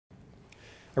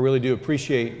I really do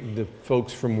appreciate the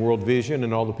folks from World Vision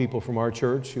and all the people from our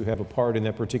church who have a part in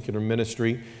that particular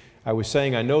ministry. I was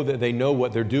saying I know that they know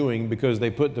what they're doing because they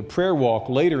put the prayer walk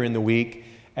later in the week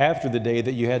after the day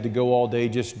that you had to go all day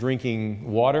just drinking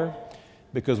water.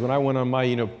 Because when I went on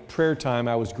my prayer time,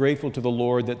 I was grateful to the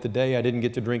Lord that the day I didn't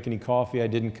get to drink any coffee, I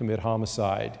didn't commit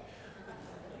homicide.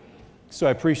 So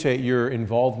I appreciate your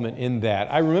involvement in that.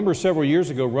 I remember several years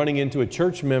ago running into a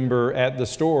church member at the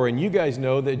store, and you guys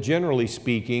know that generally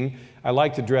speaking, I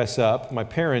like to dress up. My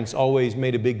parents always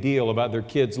made a big deal about their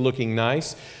kids looking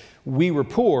nice. We were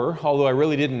poor, although I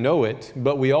really didn't know it,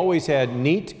 but we always had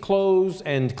neat clothes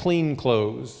and clean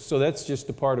clothes. So that's just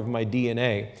a part of my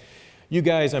DNA. You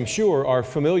guys, I'm sure, are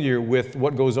familiar with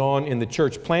what goes on in the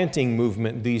church planting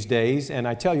movement these days. And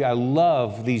I tell you, I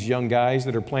love these young guys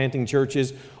that are planting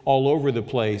churches all over the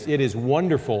place. It is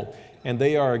wonderful, and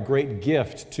they are a great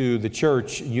gift to the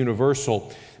church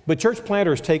universal. But church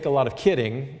planters take a lot of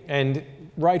kidding, and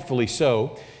rightfully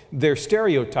so. They're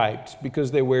stereotyped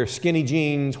because they wear skinny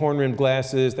jeans, horn-rimmed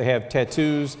glasses, they have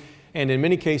tattoos, and in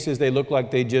many cases, they look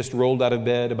like they just rolled out of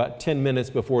bed about 10 minutes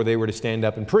before they were to stand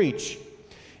up and preach.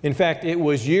 In fact, it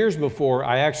was years before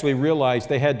I actually realized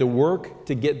they had to work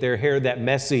to get their hair that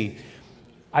messy.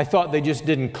 I thought they just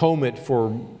didn't comb it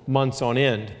for months on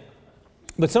end.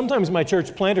 But sometimes my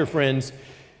church planter friends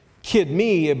kid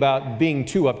me about being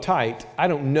too uptight. I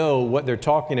don't know what they're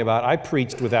talking about. I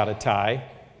preached without a tie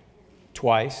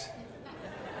twice.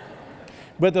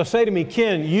 But they'll say to me,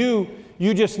 Ken, you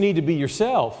just need to be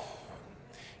yourself.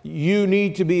 You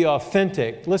need to be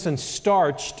authentic. Listen,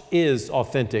 starched is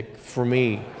authentic for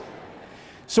me.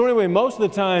 So anyway, most of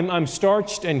the time I'm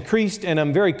starched and creased and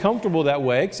I'm very comfortable that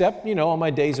way, except, on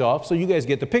my days off, so you guys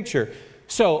get the picture.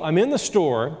 So I'm in the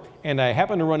store and I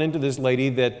happen to run into this lady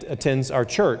that attends our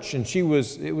church, and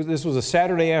this was a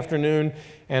Saturday afternoon,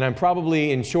 and I'm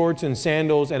probably in shorts and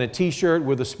sandals and a t-shirt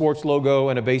with a sports logo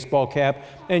and a baseball cap,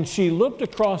 and she looked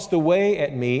across the way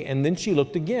at me, and then she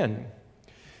looked again.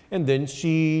 And then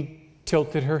she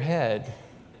tilted her head,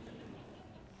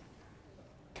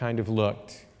 kind of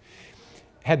looked,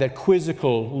 had that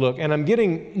quizzical look, and I'm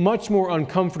getting much more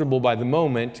uncomfortable by the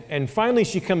moment, and finally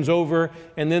she comes over,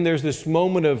 and then there's this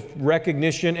moment of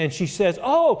recognition, and she says,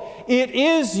 "Oh, it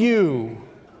is you."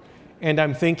 And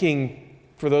I'm thinking,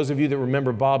 for those of you that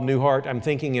remember Bob Newhart, I'm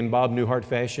thinking in Bob Newhart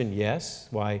fashion, yes,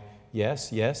 why,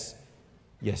 yes, yes,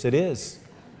 yes it is.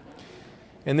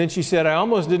 And then she said, "I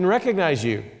almost didn't recognize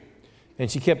you." And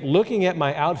she kept looking at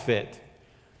my outfit.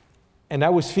 And I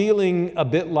was feeling a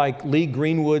bit like Lee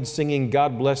Greenwood singing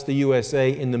 "God Bless the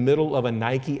USA" in the middle of a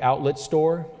Nike outlet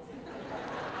store.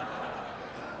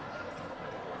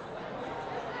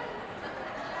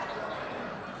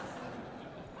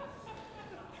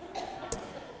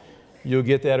 You'll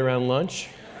get that around lunch.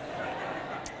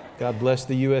 God bless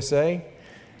the USA.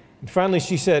 And finally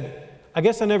she said, "I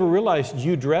guess I never realized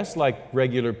you dress like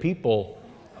regular people.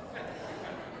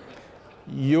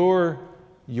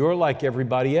 You're like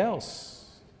everybody else.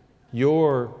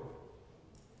 You're,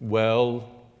 well,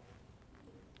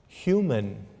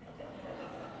 human."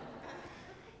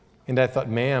 And I thought,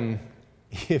 ma'am,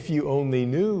 if you only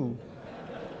knew.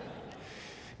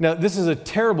 Now, this is a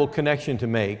terrible connection to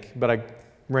make, but I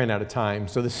ran out of time,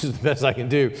 so this is the best I can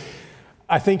do.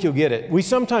 I think you'll get it. We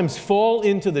sometimes fall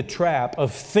into the trap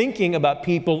of thinking about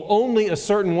people only a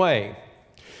certain way.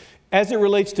 As it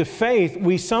relates to faith,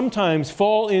 we sometimes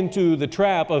fall into the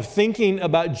trap of thinking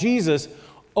about Jesus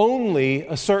only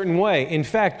a certain way. In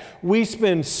fact, we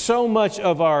spend so much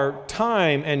of our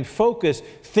time and focus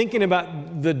thinking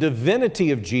about the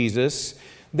divinity of Jesus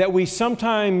that we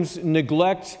sometimes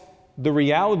neglect the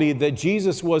reality that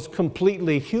Jesus was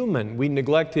completely human. We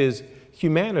neglect His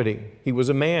humanity. He was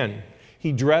a man.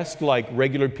 He dressed like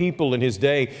regular people in His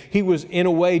day. He was, in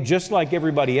a way, just like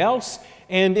everybody else,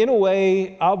 and in a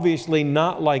way, obviously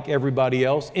not like everybody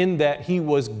else, in that He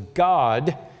was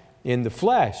God in the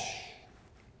flesh.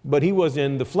 But He was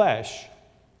in the flesh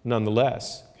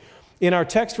nonetheless. In our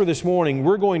text for this morning,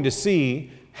 we're going to see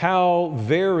how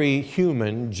very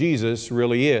human Jesus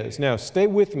really is. Now, stay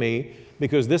with me,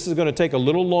 because this is going to take a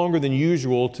little longer than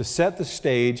usual to set the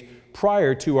stage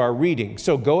prior to our reading.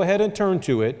 So go ahead and turn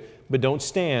to it, but don't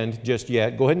stand just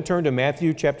yet. Go ahead and turn to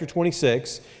Matthew chapter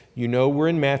 26. You know we're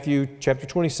in Matthew chapter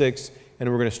 26, and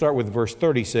we're going to start with verse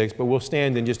 36, but we'll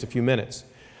stand in just a few minutes.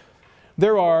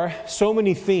 There are so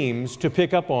many themes to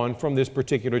pick up on from this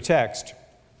particular text.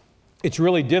 It's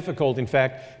really difficult, in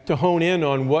fact, to hone in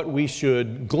on what we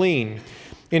should glean.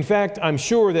 In fact, I'm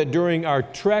sure that during our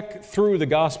trek through the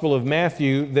Gospel of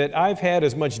Matthew that I've had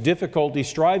as much difficulty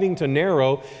striving to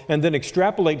narrow and then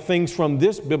extrapolate things from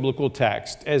this biblical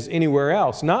text as anywhere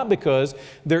else. Not because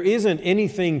there isn't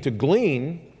anything to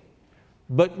glean,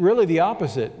 but really the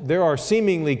opposite. There are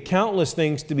seemingly countless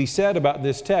things to be said about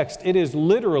this text. It is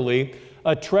literally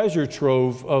a treasure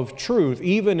trove of truth,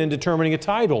 even in determining a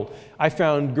title. I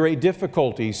found great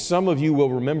difficulties. Some of you will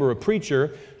remember a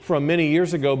preacher from many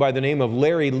years ago by the name of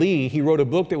Larry Lee. He wrote a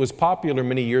book that was popular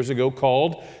many years ago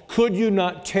called Could You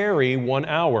Not Tarry 1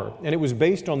 Hour? And it was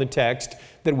based on the text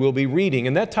that we'll be reading.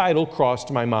 And that title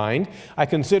crossed my mind. I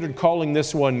considered calling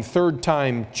this one Third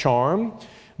Time Charm.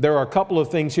 There are a couple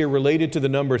of things here related to the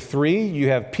number 3. You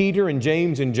have Peter and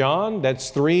James and John.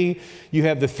 That's 3. You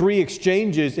have the 3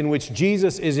 exchanges in which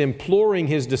Jesus is imploring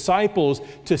his disciples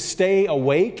to stay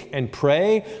awake and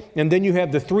pray. And then you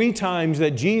have the 3 times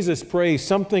that Jesus prays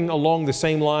something along the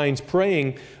same lines,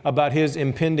 praying about his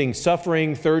impending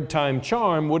suffering. Third time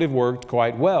charm would have worked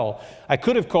quite well. I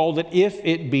could have called it If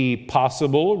It Be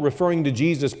Possible, referring to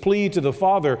Jesus' plea to the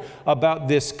Father about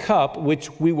this cup, which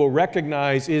we will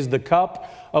recognize is the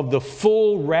cup of the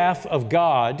full wrath of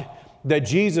God that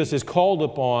Jesus is called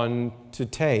upon to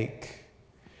take.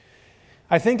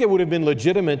 I think it would have been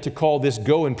legitimate to call this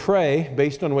Go and Pray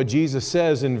based on what Jesus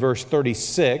says in verse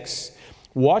 36.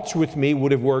 Watch with me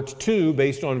would have worked too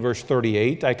based on verse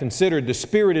 38. I considered the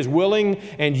Spirit is willing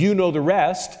and you know the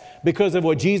rest because of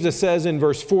what Jesus says in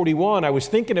verse 41. I was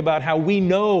thinking about how we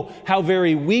know how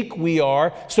very weak we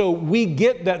are, so we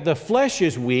get that the flesh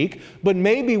is weak, but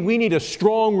maybe we need a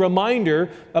strong reminder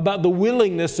about the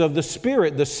willingness of the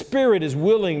Spirit. The Spirit is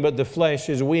willing, but the flesh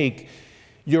is weak.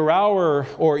 Your hour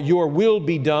or your will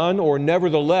be done or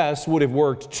nevertheless would have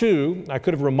worked too. I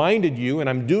could have reminded you, and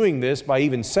I'm doing this by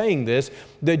even saying this,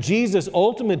 that Jesus'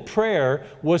 ultimate prayer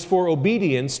was for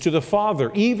obedience to the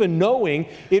Father, even knowing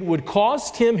it would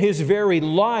cost him his very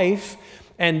life,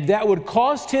 and that would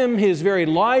cost him his very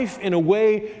life in a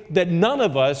way that none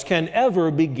of us can ever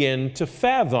begin to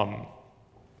fathom.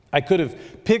 I could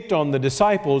have picked on the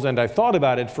disciples, and I thought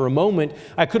about it for a moment.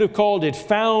 I could have called it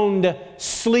found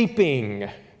sleeping.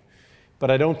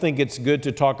 But I don't think it's good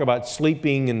to talk about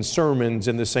sleeping and sermons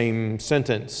in the same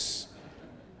sentence.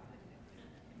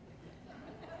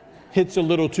 Hits a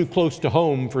little too close to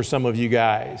home for some of you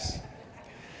guys.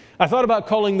 I thought about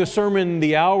calling the sermon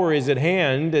The Hour is at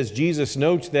Hand, as Jesus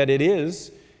notes that it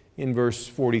is in verse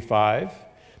 45.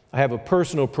 I have a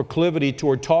personal proclivity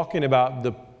toward talking about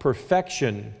the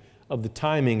perfection of the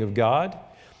timing of God.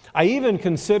 I even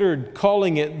considered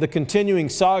calling it the continuing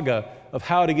saga of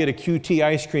how to get a QT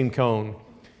ice cream cone.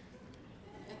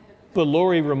 But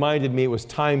Lori reminded me it was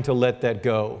time to let that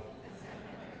go.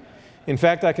 In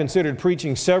fact, I considered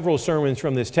preaching several sermons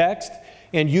from this text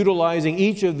and utilizing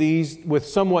each of these with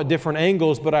somewhat different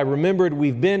angles, but I remembered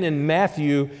we've been in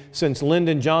Matthew since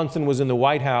Lyndon Johnson was in the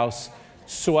White House,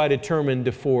 so I determined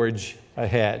to forge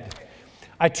ahead.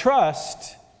 I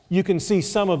trust you can see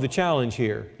some of the challenge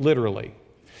here, literally.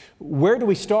 Where do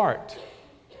we start?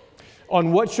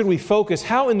 On what should we focus?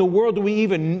 How in the world do we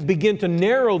even begin to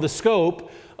narrow the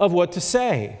scope of what to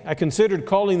say? I considered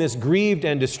calling this Grieved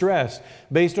and Distressed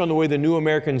based on the way the New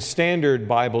American Standard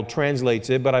Bible translates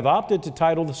it, but I've opted to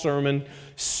title the sermon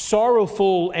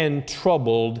Sorrowful and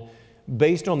Troubled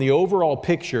based on the overall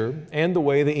picture and the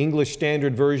way the English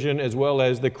Standard Version as well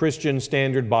as the Christian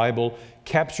Standard Bible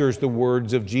captures the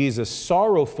words of Jesus,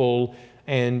 sorrowful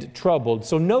and troubled.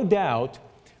 So no doubt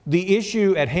the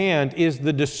issue at hand is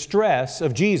the distress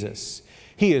of Jesus.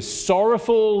 He is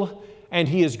sorrowful and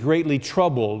he is greatly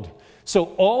troubled. So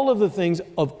all of the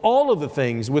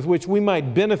things with which we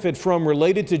might benefit from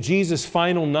related to Jesus'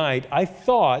 final night, I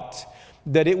thought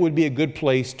that it would be a good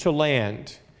place to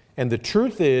land. And the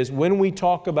truth is, when we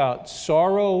talk about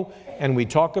sorrow and we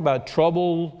talk about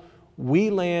trouble,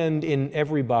 we land in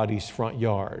everybody's front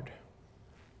yard.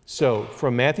 So,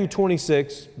 from Matthew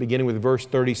 26, beginning with verse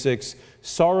 36,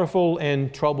 sorrowful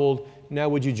and troubled. Now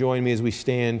would you join me as we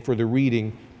stand for the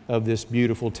reading of this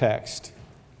beautiful text.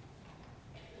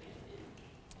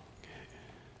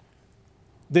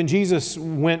 Then Jesus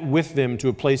went with them to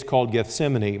a place called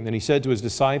Gethsemane, and he said to his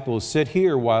disciples, "Sit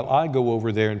here while I go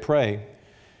over there and pray."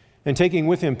 And taking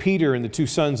with him Peter and the 2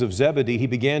 sons of Zebedee, he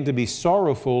began to be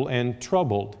sorrowful and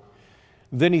troubled.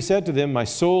 Then he said to them, "My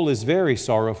soul is very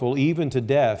sorrowful, even to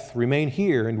death. Remain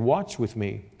here and watch with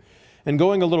me." And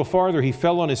going a little farther, he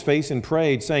fell on his face and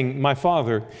prayed, saying, "My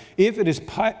Father, if it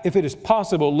is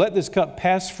possible, let this cup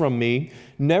pass from me.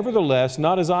 Nevertheless,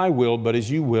 not as I will, but as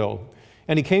you will."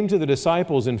 And he came to the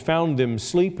disciples and found them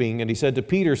sleeping. And he said to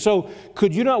Peter, "So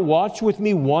could you not watch with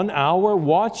me 1 hour?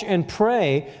 Watch and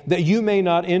pray that you may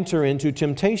not enter into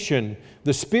temptation.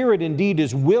 The spirit indeed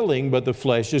is willing, but the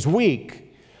flesh is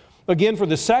weak." Again, for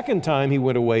the second time, he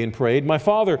went away and prayed, "My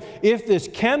Father, if this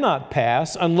cannot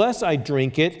pass unless I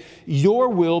drink it, your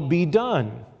will be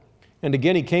done." And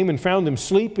again, he came and found them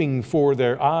sleeping, for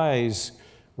their eyes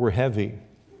were heavy.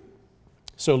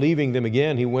 So leaving them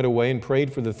again, he went away and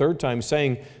prayed for the third time,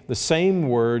 saying the same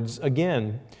words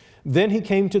again. Then he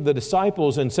came to the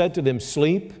disciples and said to them,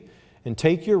 "Sleep and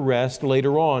take your rest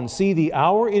later on. See, the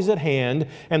hour is at hand,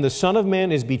 and the Son of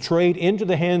Man is betrayed into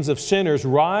the hands of sinners.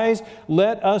 Rise,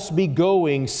 let us be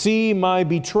going. See, my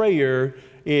betrayer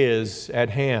is at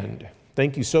hand."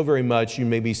 Thank you so very much. You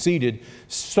may be seated.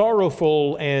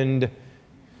 Sorrowful and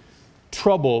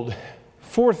troubled.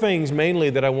 4 things mainly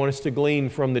that I want us to glean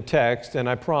from the text, and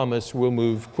I promise we'll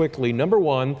move quickly. Number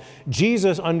 1,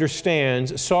 Jesus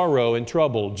understands sorrow and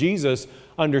trouble. Jesus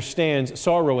understands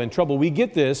sorrow and trouble. We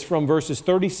get this from verses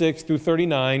 36 through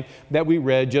 39 that we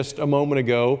read just a moment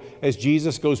ago as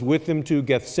Jesus goes with them to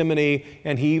Gethsemane,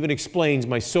 and he even explains,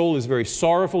 "My soul is very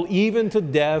sorrowful, even to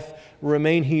death.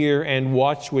 Remain here and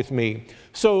watch with me."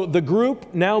 So the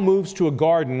group now moves to a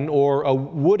garden or a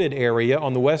wooded area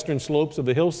on the western slopes of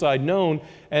the hillside known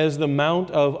as the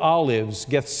Mount of Olives.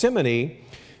 Gethsemane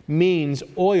means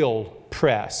oil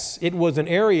press. It was an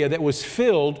area that was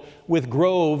filled with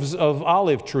groves of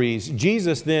olive trees.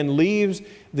 Jesus then leaves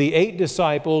the 8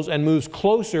 disciples and moves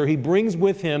closer. He brings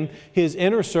with him his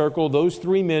inner circle, those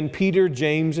 3 men, Peter,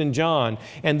 James, and John.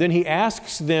 And then he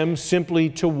asks them simply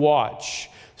to watch.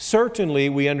 Certainly,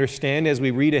 we understand as we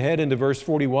read ahead into verse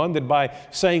 41 that by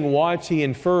saying watch, he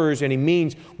infers and he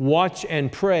means watch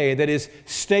and pray. That is,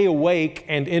 stay awake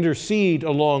and intercede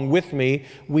along with me.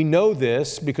 We know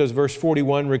this because verse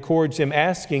 41 records him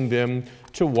asking them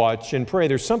to watch and pray.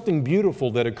 There's something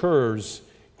beautiful that occurs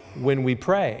when we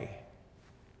pray,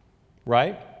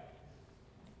 right?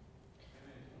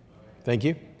 Thank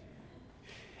you.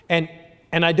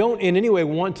 And I don't in any way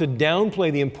want to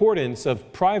downplay the importance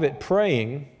of private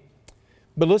praying,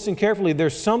 but listen carefully,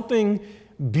 there's something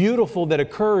beautiful that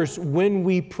occurs when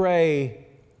we pray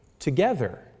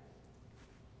together,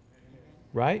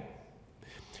 right?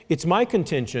 It's my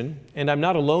contention, and I'm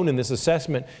not alone in this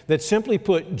assessment, that simply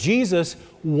put, Jesus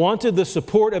wanted the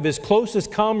support of his closest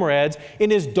comrades in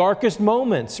his darkest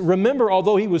moments. Remember,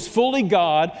 although he was fully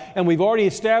God, and we've already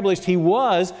established he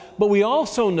was, but we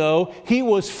also know he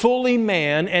was fully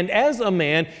man, and as a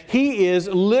man, he is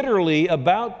literally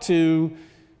about to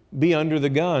be under the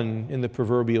gun in the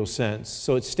proverbial sense.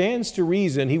 So it stands to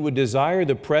reason he would desire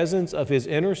the presence of his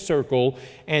inner circle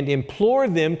and implore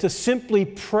them to simply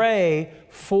pray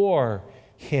for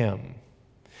him.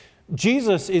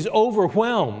 Jesus is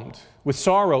overwhelmed with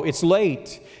sorrow. It's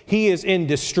late. He is in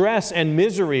distress and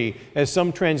misery, as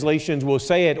some translations will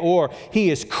say it, or he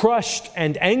is crushed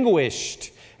and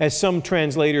anguished, as some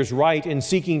translators write in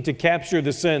seeking to capture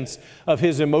the sense of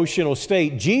his emotional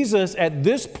state. Jesus, at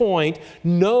this point,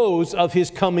 knows of his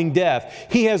coming death.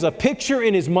 He has a picture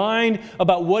in his mind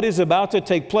about what is about to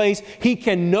take place. He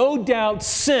can no doubt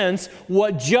sense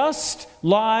what just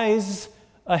lies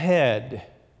ahead.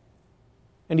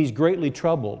 And he's greatly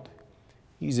troubled.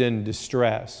 He's in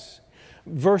distress.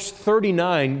 Verse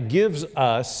 39 gives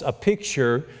us a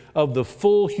picture of the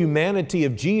full humanity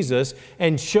of Jesus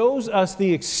and shows us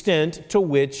the extent to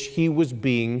which he was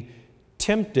being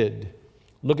tempted.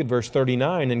 Look at verse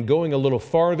 39. "And going a little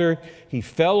farther, he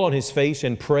fell on his face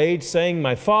and prayed, saying,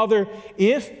 'My Father,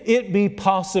 if it be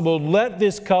possible, let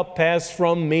this cup pass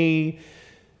from me.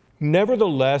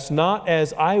 Nevertheless, not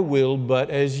as I will, but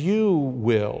as you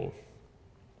will.'"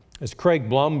 As Craig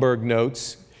Blomberg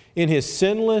notes, in his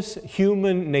sinless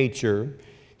human nature,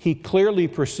 he clearly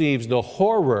perceives the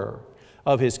horror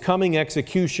of his coming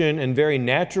execution and very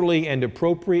naturally and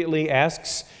appropriately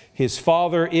asks his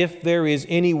Father if there is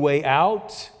any way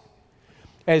out.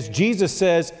 As Jesus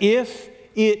says, if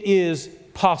it is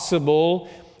possible,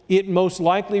 it most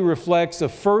likely reflects a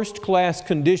first-class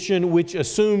condition which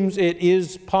assumes it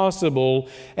is possible,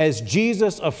 as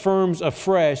Jesus affirms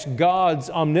afresh God's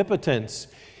omnipotence.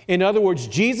 In other words,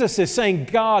 Jesus is saying,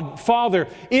 God, Father,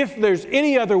 if there's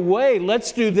any other way,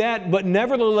 let's do that, but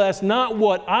nevertheless, not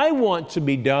what I want to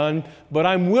be done, but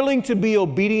I'm willing to be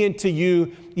obedient to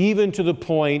you even to the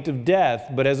point of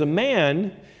death. But as a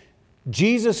man,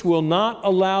 Jesus will not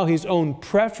allow his own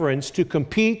preference to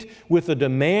compete with a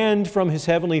demand from his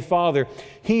Heavenly Father.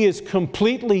 He is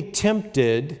completely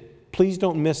tempted, please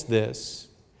don't miss this,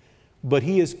 but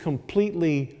he is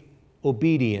completely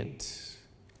obedient.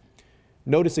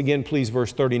 Notice again, please,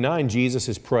 verse 39. Jesus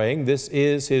is praying. This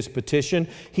is his petition.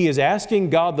 He is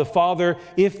asking God the Father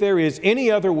if there is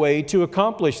any other way to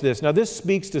accomplish this. Now, this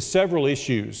speaks to several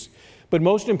issues. But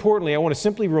most importantly, I want to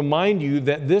simply remind you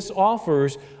that this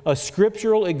offers a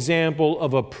scriptural example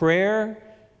of a prayer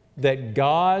that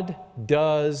God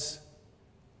does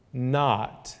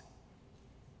not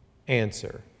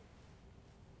answer.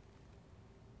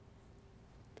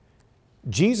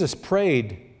 Jesus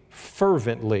prayed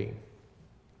fervently.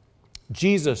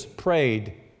 Jesus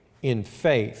prayed in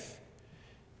faith.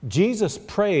 Jesus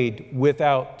prayed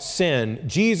without sin.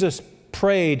 Jesus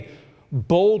prayed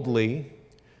boldly,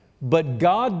 but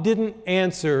God didn't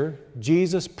answer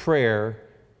Jesus' prayer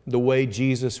the way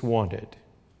Jesus wanted.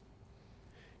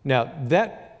 Now,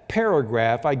 that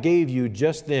paragraph I gave you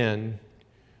just then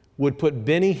would put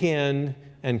Benny Hinn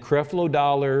and Creflo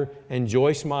Dollar and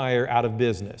Joyce Meyer out of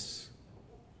business.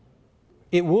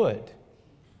 It would.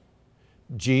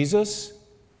 Jesus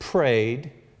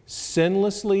prayed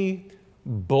sinlessly,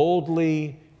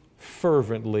 boldly,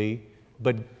 fervently,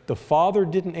 but the Father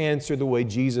didn't answer the way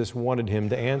Jesus wanted him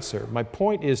to answer. My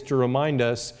point is to remind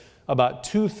us about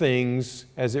two things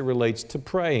as it relates to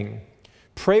praying.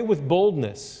 Pray with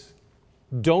boldness.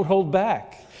 Don't hold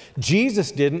back.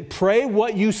 Jesus didn't. Pray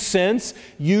what you sense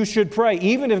you should pray.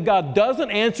 Even if God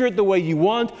doesn't answer it the way you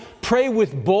want, pray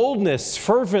with boldness,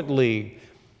 fervently.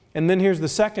 And then here's the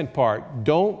second part.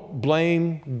 Don't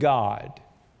blame God.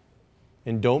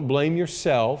 And don't blame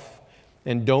yourself.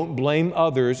 And don't blame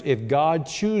others if God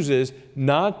chooses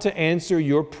not to answer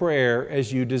your prayer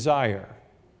as you desire.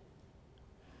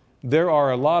 There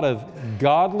are a lot of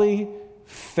godly,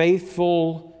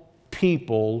 faithful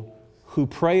people who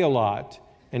pray a lot,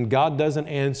 and God doesn't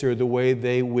answer the way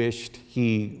they wished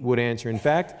He would answer. In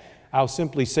fact, I'll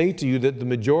simply say to you that the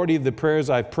majority of the prayers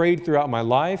I've prayed throughout my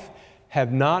life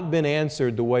have not been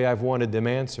answered the way I've wanted them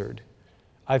answered.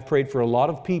 I've prayed for a lot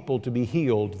of people to be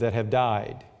healed that have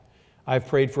died. I've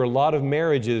prayed for a lot of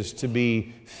marriages to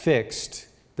be fixed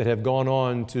that have gone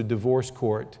on to divorce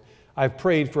court. I've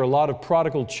prayed for a lot of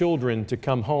prodigal children to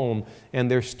come home, and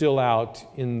they're still out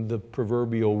in the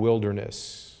proverbial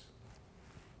wilderness.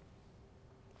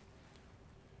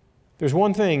 There's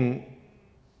one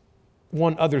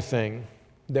other thing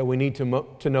that we need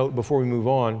to note before we move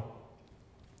on.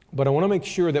 But I want to make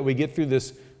sure that we get through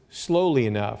this slowly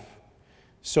enough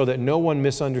so that no one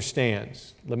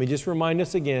misunderstands. Let me just remind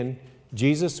us again,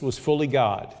 Jesus was fully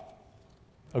God.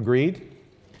 Agreed?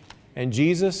 And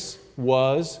Jesus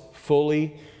was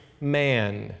fully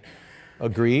man.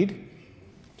 Agreed?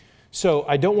 So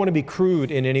I don't want to be crude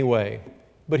in any way.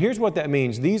 But here's what that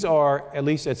means. These are, at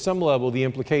least at some level, the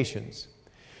implications.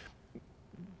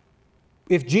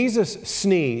 If Jesus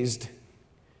sneezed,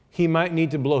 He might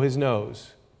need to blow His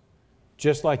nose,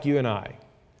 just like you and I.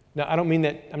 Now, I don't mean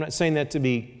that, I'm not saying that to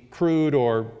be crude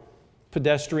or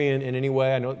pedestrian in any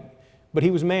way, but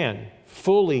He was man,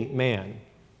 fully man.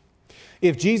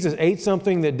 If Jesus ate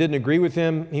something that didn't agree with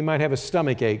Him, He might have a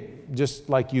stomach ache, just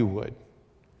like you would.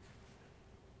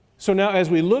 So now, as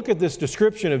we look at this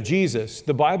description of Jesus,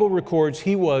 the Bible records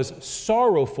He was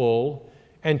sorrowful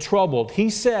and troubled. He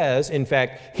says, in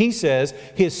fact,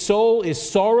 His soul is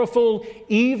sorrowful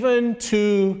even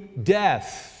to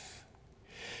death.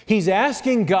 He's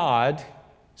asking God,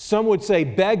 some would say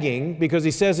begging, because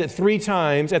He says it 3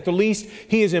 times. At the least,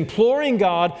 He is imploring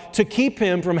God to keep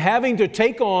Him from having to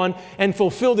take on and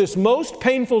fulfill this most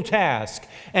painful task.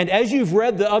 And as you've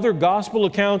read the other gospel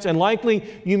accounts, and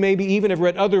likely you maybe even have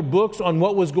read other books on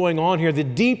what was going on here, the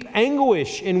deep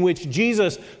anguish in which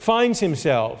Jesus finds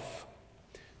Himself.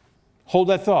 Hold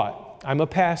that thought. I'm a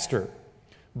pastor,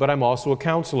 but I'm also a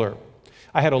counselor.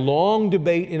 I had a long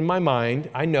debate in my mind.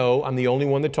 I know I'm the only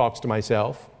one that talks to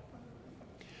myself.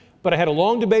 But I had a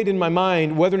long debate in my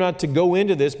mind whether or not to go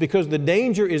into this, because the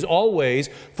danger is always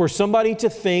for somebody to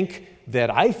think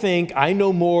I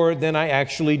know more than I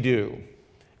actually do.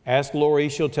 Ask Lori,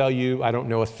 she'll tell you I don't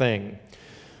know a thing.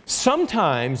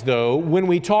 Sometimes, though, when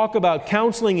we talk about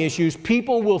counseling issues,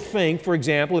 people will think, for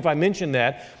example, if I mention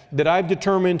that I've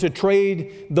determined to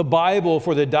trade the Bible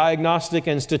for the Diagnostic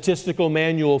and Statistical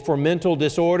Manual for Mental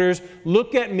Disorders.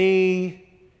 Look at me.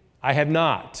 I have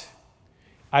not.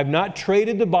 I've not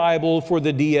traded the Bible for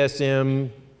the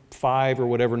DSM-5 or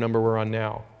whatever number we're on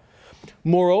now.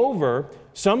 Moreover,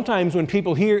 sometimes when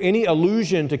people hear any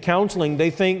allusion to counseling, they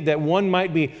think that one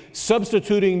might be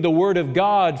substituting the Word of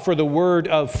God for the word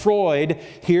of Freud.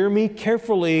 Hear me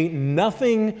carefully.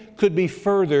 Nothing could be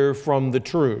further from the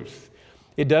truth.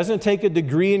 It doesn't take a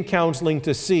degree in counseling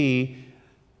to see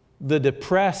the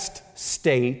depressed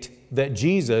state that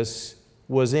Jesus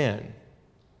was in.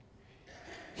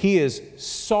 He is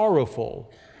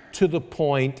sorrowful to the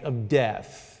point of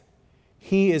death.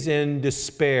 He is in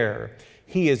despair.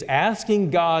 He is asking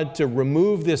God to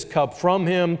remove this cup from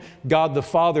him. God the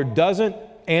Father doesn't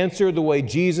answer the way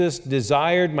Jesus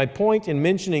desired. My point in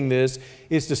mentioning this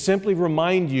is to simply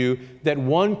remind you that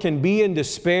one can be in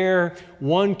despair,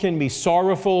 one can be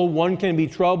sorrowful, one can be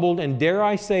troubled, and dare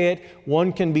I say it,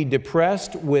 one can be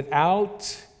depressed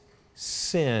without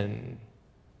sin.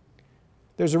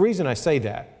 There's a reason I say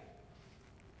that.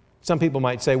 Some people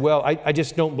might say, well, I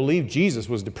just don't believe Jesus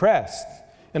was depressed.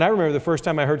 And I remember the first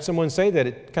time I heard someone say that,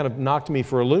 it kind of knocked me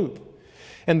for a loop.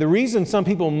 And the reason some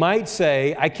people might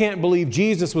say, I can't believe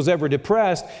Jesus was ever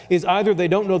depressed, is either they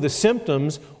don't know the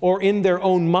symptoms, or in their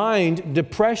own mind,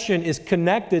 depression is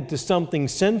connected to something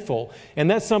sinful. And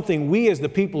that's something we as the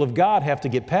people of God have to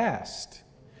get past.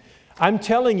 I'm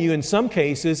telling you, in some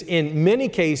cases, in many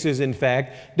cases, in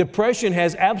fact, depression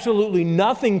has absolutely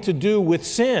nothing to do with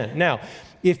sin. Now,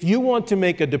 if you want to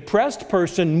make a depressed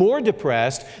person more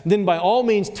depressed, then by all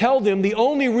means tell them the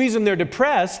only reason they're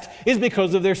depressed is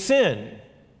because of their sin.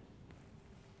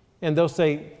 And they'll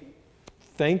say,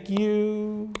 thank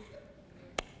you.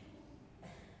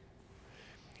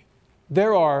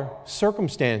 There are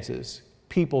circumstances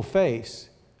people face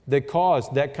that cause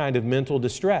that kind of mental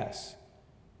distress.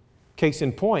 Case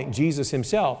in point, Jesus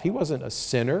himself, he wasn't a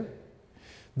sinner.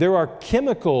 There are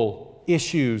chemical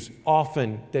issues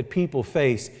often that people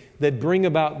face that bring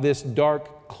about this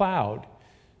dark cloud.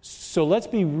 So let's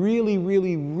be really,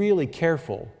 really, really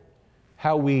careful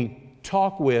how we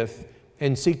talk with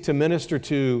and seek to minister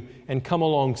to and come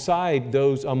alongside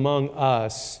those among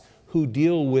us who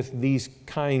deal with these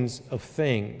kinds of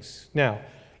things. Now,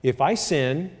 if I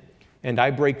sin and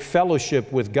I break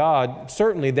fellowship with God,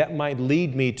 certainly that might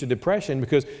lead me to depression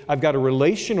because I've got a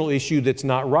relational issue that's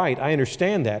not right. I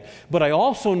understand that. But I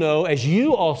also know, as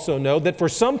you also know, that for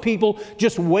some people,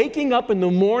 just waking up in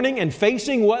the morning and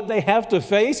facing what they have to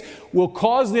face will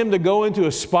cause them to go into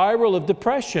a spiral of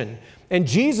depression. And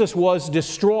Jesus was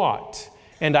distraught,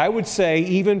 and I would say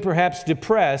even perhaps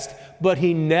depressed, but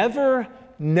he never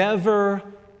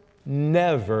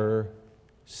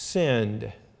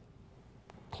sinned.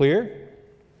 Clear?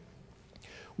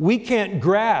 We can't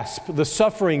grasp the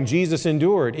suffering Jesus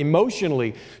endured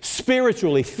emotionally,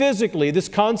 spiritually, physically. This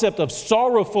concept of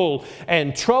sorrowful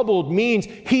and troubled means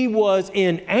he was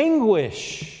in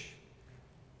anguish,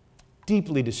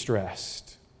 deeply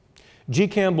distressed. G.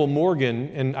 Campbell Morgan,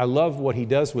 and I love what he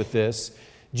does with this,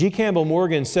 G. Campbell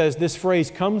Morgan says this phrase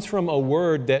comes from a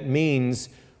word that means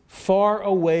far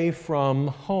away from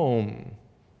home.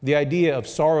 The idea of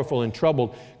sorrowful and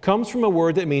troubled comes from a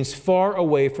word that means far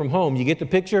away from home. You get the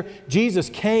picture? Jesus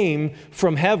came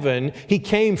from heaven. He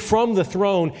came from the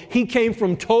throne. He came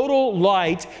from total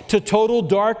light to total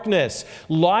darkness.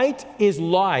 Light is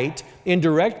light in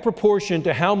direct proportion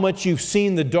to how much you've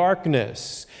seen the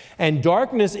darkness. And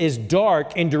darkness is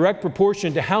dark in direct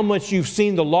proportion to how much you've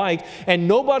seen the light. And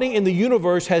nobody in the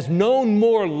universe has known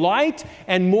more light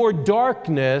and more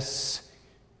darkness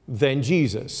than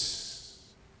Jesus.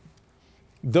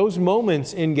 Those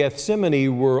moments in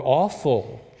Gethsemane were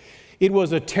awful. It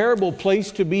was a terrible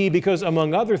place to be because,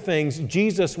 among other things,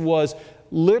 Jesus was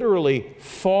literally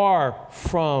far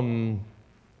from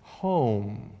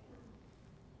home.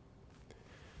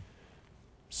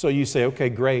 So you say, okay,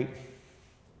 great.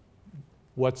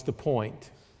 What's the point?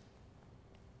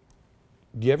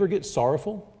 Do you ever get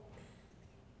sorrowful?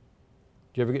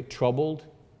 Do you ever get troubled? Do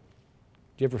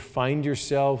you ever find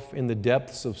yourself in the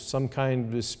depths of some kind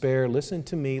of despair? Listen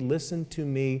to me, listen to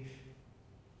me.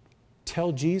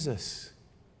 Tell Jesus.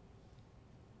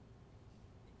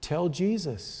 Tell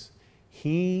Jesus.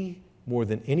 He, more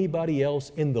than anybody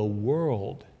else in the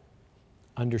world,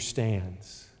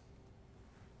 understands.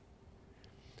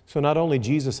 So not only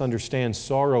Jesus understands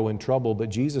sorrow and trouble, but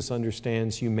Jesus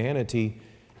understands humanity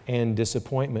and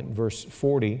disappointment. Verse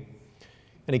 40,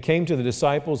 and he came to the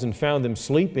disciples and found them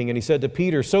sleeping, and he said to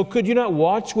Peter, so could you not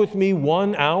watch with me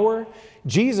 1 hour?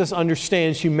 Jesus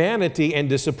understands humanity and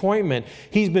disappointment.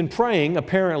 He's been praying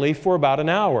apparently for about an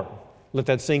hour. Let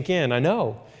that sink in. I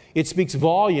know. It speaks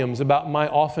volumes about my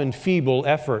often feeble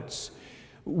efforts.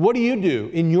 What do you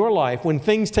do in your life when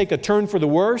things take a turn for the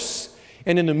worse?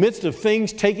 And in the midst of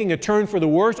things taking a turn for the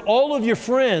worse, all of your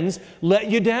friends let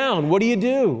you down. What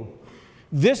do?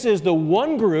 This is the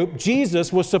one group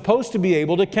Jesus was supposed to be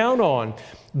able to count on.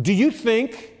 Do you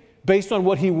think, based on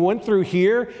what he went through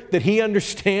here, that he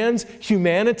understands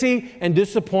humanity and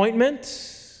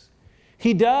disappointment?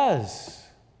 He does.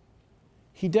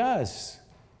 He does.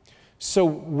 So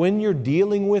when you're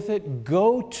dealing with it,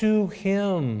 go to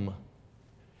him.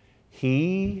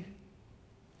 He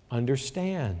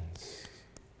understands.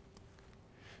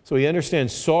 So he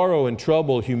understands sorrow and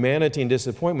trouble, humanity and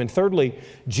disappointment. Thirdly,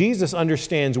 Jesus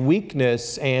understands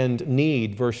weakness and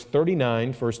need. Verse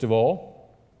 39, first of all.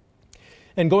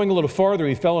 And going a little farther,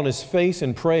 he fell on his face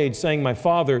and prayed, saying, My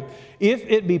Father, if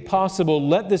it be possible,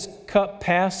 let this cup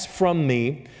pass from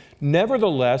me.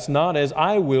 Nevertheless, not as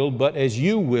I will, but as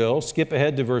you will. Skip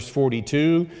ahead to verse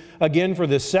 42. Again, for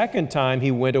the second time,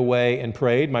 he went away and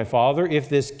prayed, My Father, if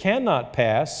this cannot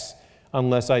pass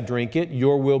unless I drink it,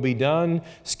 your will be done.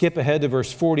 Skip ahead to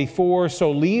verse 44.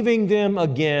 So leaving them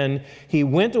again, he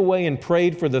went away and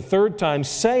prayed for the third time,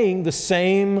 saying the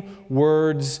same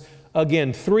words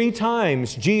again. 3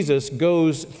 times Jesus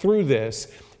goes through this.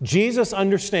 Jesus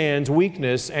understands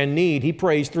weakness and need. He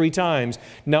prays 3 times.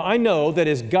 Now, I know that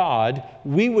as God,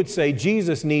 we would say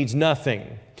Jesus needs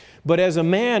nothing. But as a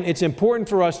man, it's important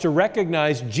for us to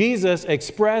recognize Jesus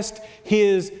expressed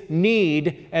His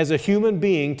need as a human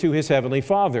being to His Heavenly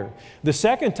Father. The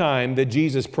second time that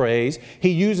Jesus prays, He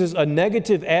uses a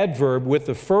negative adverb with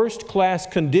the first-class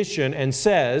condition and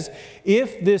says,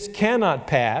 if this cannot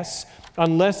pass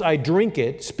unless I drink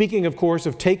it, speaking, of course,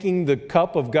 of taking the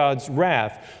cup of God's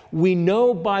wrath, we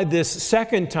know by this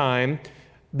second time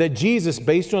that Jesus,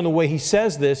 based on the way he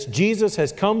says this, Jesus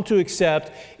has come to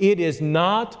accept it is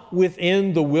not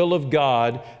within the will of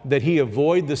God that he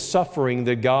avoid the suffering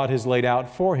that God has laid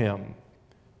out for him.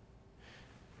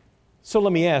 So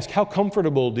let me ask, how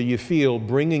comfortable do you feel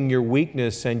bringing your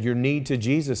weakness and your need to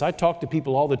Jesus? I talk to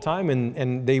people all the time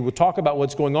and they will talk about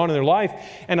what's going on in their life,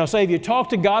 and I'll say, have you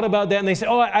talked to God about that? And they say,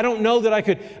 oh, I don't know that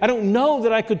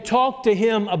I could talk to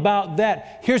Him about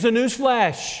that. Here's a news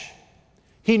flash.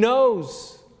 He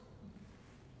knows.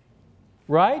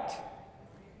 Right?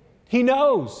 He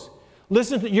knows.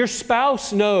 Listen, your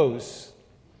spouse knows.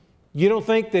 You don't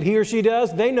think that he or she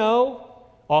does? They know,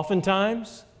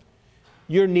 oftentimes.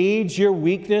 Your needs, your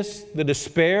weakness, the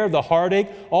despair, the heartache,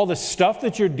 all the stuff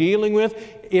that you're dealing with,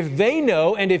 if they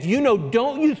know and if you know,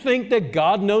 don't you think that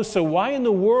God knows? So why in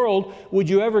the world would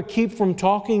you ever keep from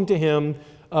talking to Him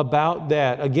about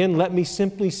that? Again, let me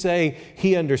simply say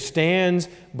He understands,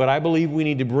 but I believe we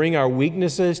need to bring our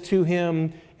weaknesses to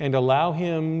Him and allow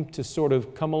Him to sort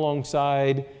of come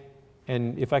alongside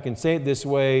and, if I can say it this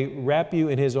way, wrap you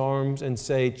in His arms and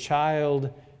say,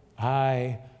 child,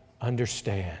 I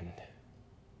understand.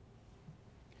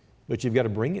 But you've got to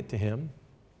bring it to Him.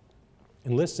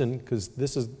 And listen, because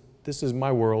this is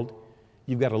my world,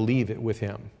 you've got to leave it with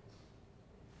Him.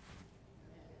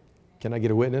 Can I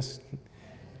get a witness?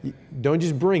 Don't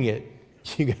just bring it.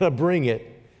 You got to bring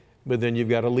it, but then you've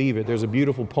got to leave it. There's a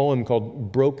beautiful poem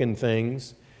called Broken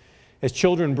Things. As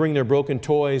children bring their broken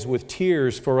toys with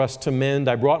tears for us to mend,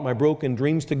 I brought my broken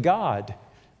dreams to God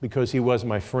because He was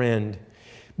my friend.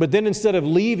 But then instead of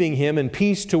leaving Him in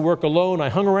peace to work alone, I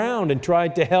hung around and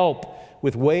tried to help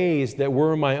with ways that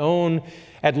were my own.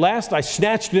 At last I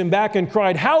snatched Him back and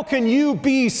cried, how can you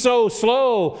be so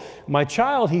slow? My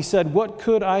child, He said, what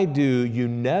could I do? You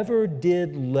never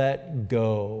did let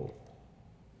go.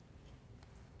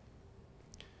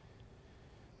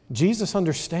 Jesus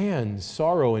understands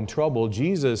sorrow and trouble.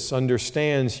 Jesus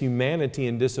understands humanity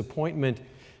and disappointment.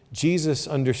 Jesus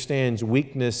understands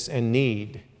weakness and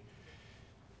need.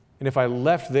 And if I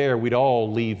left there, we'd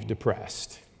all leave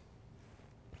depressed.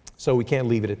 So we can't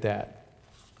leave it at that.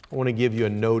 I want to give you a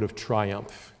note of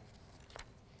triumph.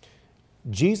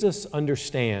 Jesus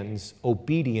understands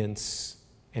obedience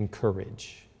and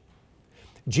courage.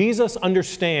 Jesus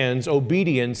understands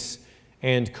obedience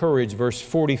and courage. Verse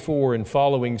 44 and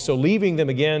following. So leaving them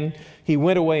again, He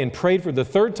went away and prayed for the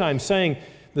third time, saying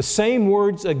the same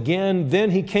words again. Then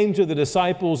He came to the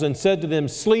disciples and said to them,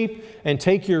 sleep and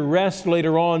take your rest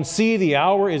later on. See, the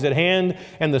hour is at hand,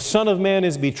 and the Son of Man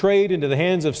is betrayed into the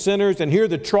hands of sinners. And hear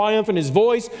the triumph in His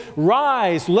voice.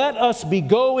 Rise, let us be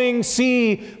going.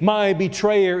 See, my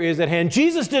betrayer is at hand.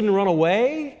 Jesus didn't run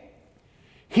away.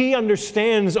 He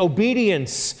understands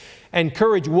obedience and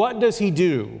courage. What does He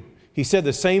do? He said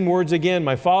the same words again.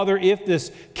 My Father, if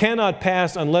this cannot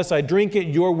pass unless I drink it,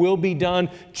 your will be done.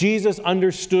 Jesus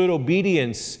understood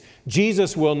obedience.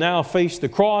 Jesus will now face the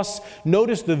cross.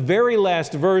 Notice the very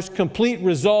last verse, complete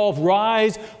resolve.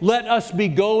 Rise, let us be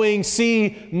going.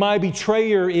 See, my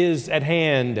betrayer is at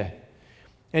hand.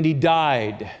 And He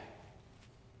died.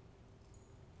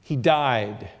 He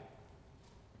died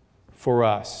for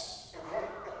us,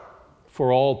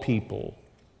 for all people.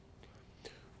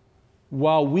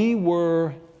 While we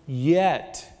were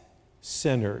yet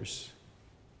sinners,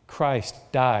 Christ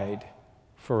died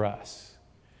for us.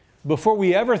 Before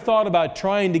we ever thought about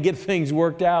trying to get things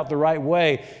worked out the right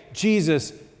way,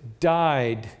 Jesus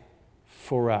died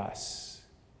for us.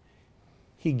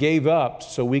 He gave up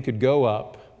so we could go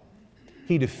up.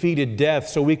 He defeated death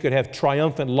so we could have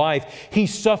triumphant life. He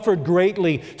suffered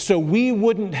greatly so we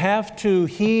wouldn't have to.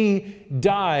 He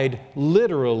died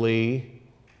literally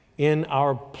in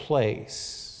our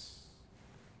place.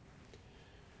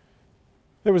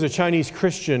 There was a Chinese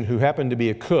Christian who happened to be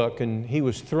a cook, and he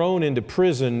was thrown into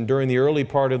prison during the early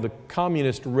part of the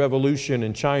Communist Revolution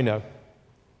in China.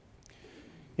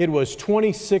 It was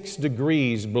 26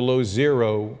 degrees below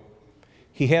zero.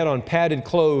 He had on padded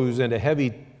clothes and a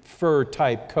heavy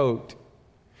fur-type coat.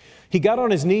 He got on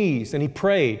his knees and he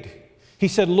prayed. He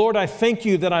said, "Lord, I thank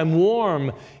you that I'm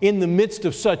warm in the midst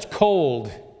of such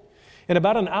cold." And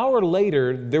about an hour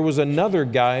later, there was another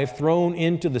guy thrown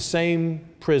into the same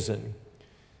prison.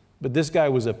 But this guy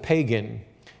was a pagan.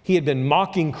 He had been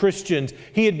mocking Christians.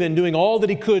 He had been doing all that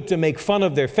he could to make fun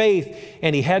of their faith,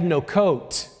 and he had no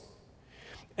coat.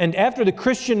 And after the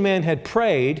Christian man had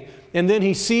prayed, and then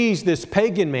he sees this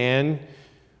pagan man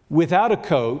without a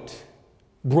coat,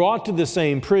 brought to the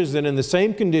same prison in the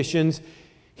same conditions,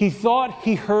 he thought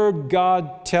he heard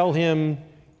God tell him,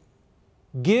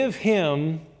 "Give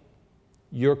him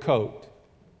your coat."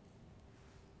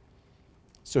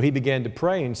 So he began to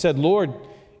pray and said, "Lord,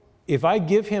 if I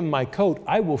give him my coat,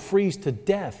 I will freeze to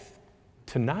death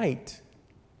tonight."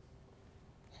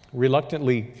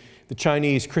 Reluctantly, the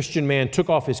Chinese Christian man took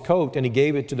off his coat and he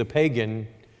gave it to the pagan,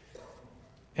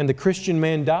 and the Christian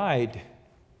man died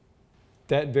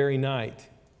that very night.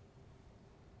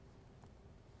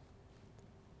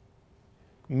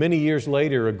 Many years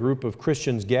later, a group of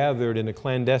Christians gathered in a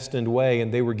clandestine way,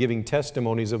 and they were giving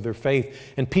testimonies of their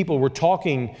faith. And people were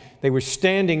talking, they were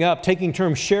standing up, taking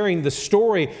turns, sharing the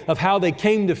story of how they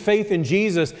came to faith in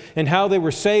Jesus and how they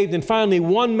were saved. And finally,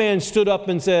 one man stood up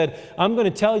and said, "I'm going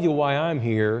to tell you why I'm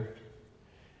here.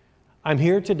 I'm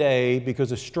here today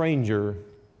because a stranger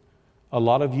a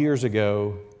lot of years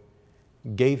ago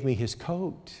gave me his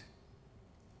coat.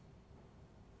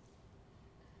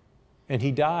 And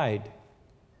he died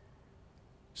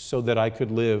so that I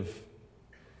could live."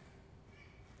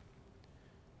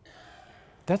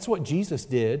 That's what Jesus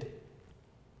did,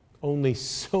 only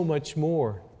so much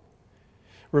more.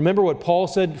 Remember what Paul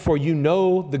said, "For you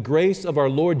know the grace of our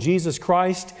Lord Jesus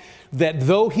Christ, that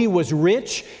though he was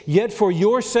rich, yet for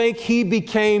your sake he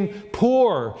became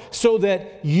poor, so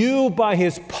that you by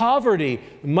his poverty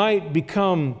might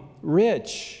become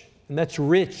rich." And that's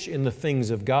rich in the things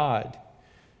of God.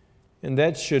 And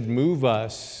that should move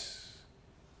us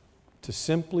to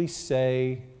simply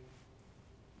say,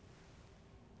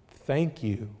 "Thank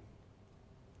you.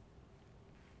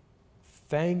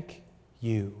 Thank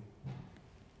you."